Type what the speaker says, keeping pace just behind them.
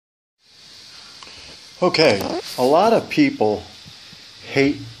Okay, a lot of people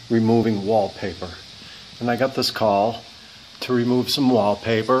hate removing wallpaper. And I got this call to remove some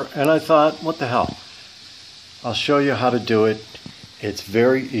wallpaper, and I thought, what the hell? I'll show you how to do it. It's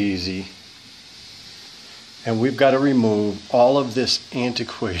very easy. And we've got to remove all of this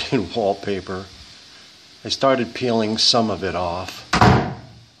antiquated wallpaper. I started peeling some of it off.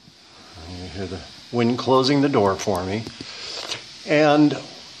 You hear the wind closing the door for me. And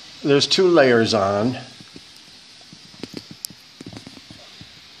there's 2 layers on.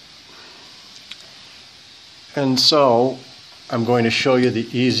 And so I'm going to show you the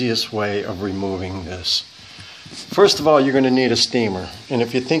easiest way of removing this. First of all, you're going to need a steamer. And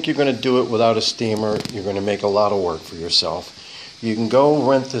if you think you're going to do it without a steamer, you're going to make a lot of work for yourself. You can go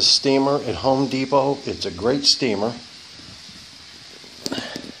rent this steamer at Home Depot. It's a great steamer.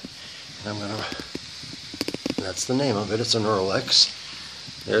 And that's the name of it. It's an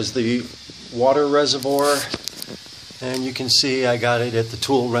Erlex. There's the water reservoir. And you can see I got it at the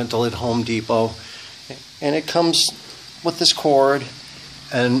tool rental at Home Depot. And it comes with this cord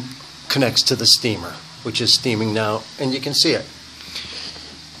and connects to the steamer, which is steaming now, and you can see it.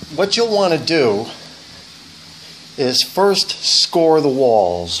 What you'll want to do is first score the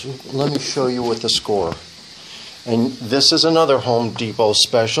walls. Let me show you with the score. And this is another Home Depot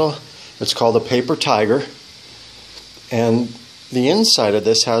special. It's called a Paper Tiger. And the inside of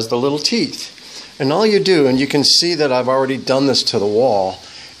this has the little teeth. And all you do, and you can see that I've already done this to the wall,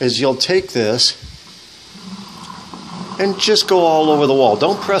 is you'll take this and just go all over the wall.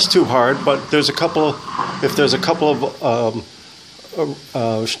 Don't press too hard, but there's a couple of, if there's a couple of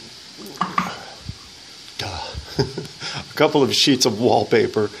a couple of sheets of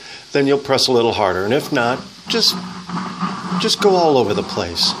wallpaper, then you'll press a little harder. And if not, just go all over the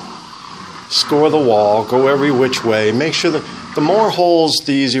place. Score the wall, go every which way. Make sure that the more holes,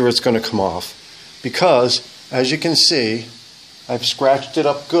 the easier it's going to come off. Because, as you can see, I've scratched it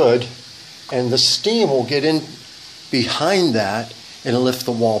up good, and the steam will get in behind that and lift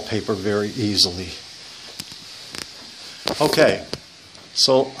the wallpaper very easily. Okay,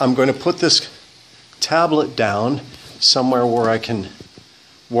 so I'm going to put this tablet down somewhere where I can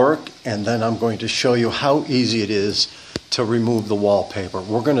work, and then I'm going to show you how easy it is to remove the wallpaper.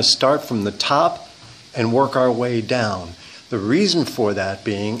 We're going to start from the top and work our way down. The reason for that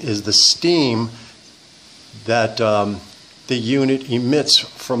being is the steam that the unit emits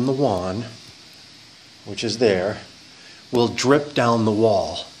from the wand, which is there, will drip down the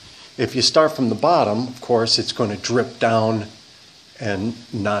wall. If you start from the bottom, of course, it's going to drip down and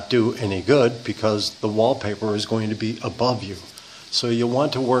not do any good because the wallpaper is going to be above you. So you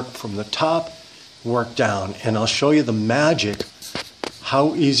want to work from the top, work down, and I'll show you the magic,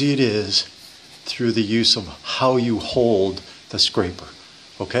 how easy it is through the use of how you hold the scraper.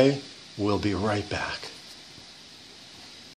 Okay? We'll be right back.